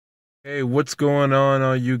Hey, what's going on,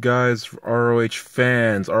 all you guys, ROH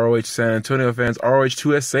fans, ROH San Antonio fans, ROH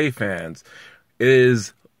 2SA fans? It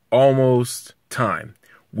is almost time.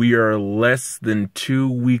 We are less than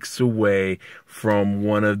 2 weeks away from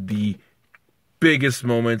one of the biggest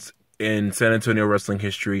moments in San Antonio wrestling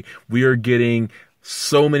history. We are getting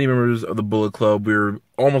so many members of the Bullet Club. We're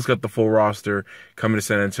almost got the full roster coming to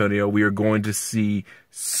San Antonio. We are going to see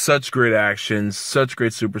such great action, such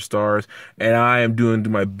great superstars, and I am doing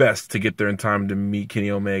my best to get there in time to meet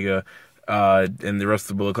Kenny Omega and the rest of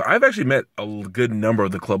the Bullet Club. I've actually met a good number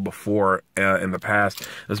of the club before in the past.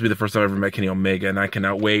 This will be the first time I've ever met Kenny Omega, and I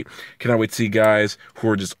cannot wait. Cannot wait to see guys who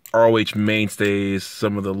are just ROH mainstays,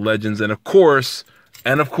 some of the legends, and of course,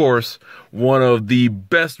 one of the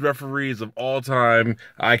best referees of all time.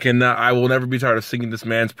 I will never be tired of singing this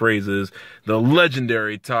man's praises. The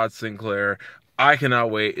legendary Todd Sinclair. I cannot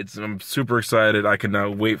wait. I'm super excited. I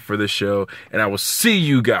cannot wait for this show. And I will see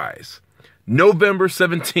you guys November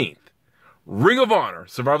 17th. Ring of Honor,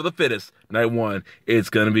 Survivor the Fittest, Night 1. It's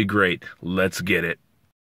going to be great. Let's get it.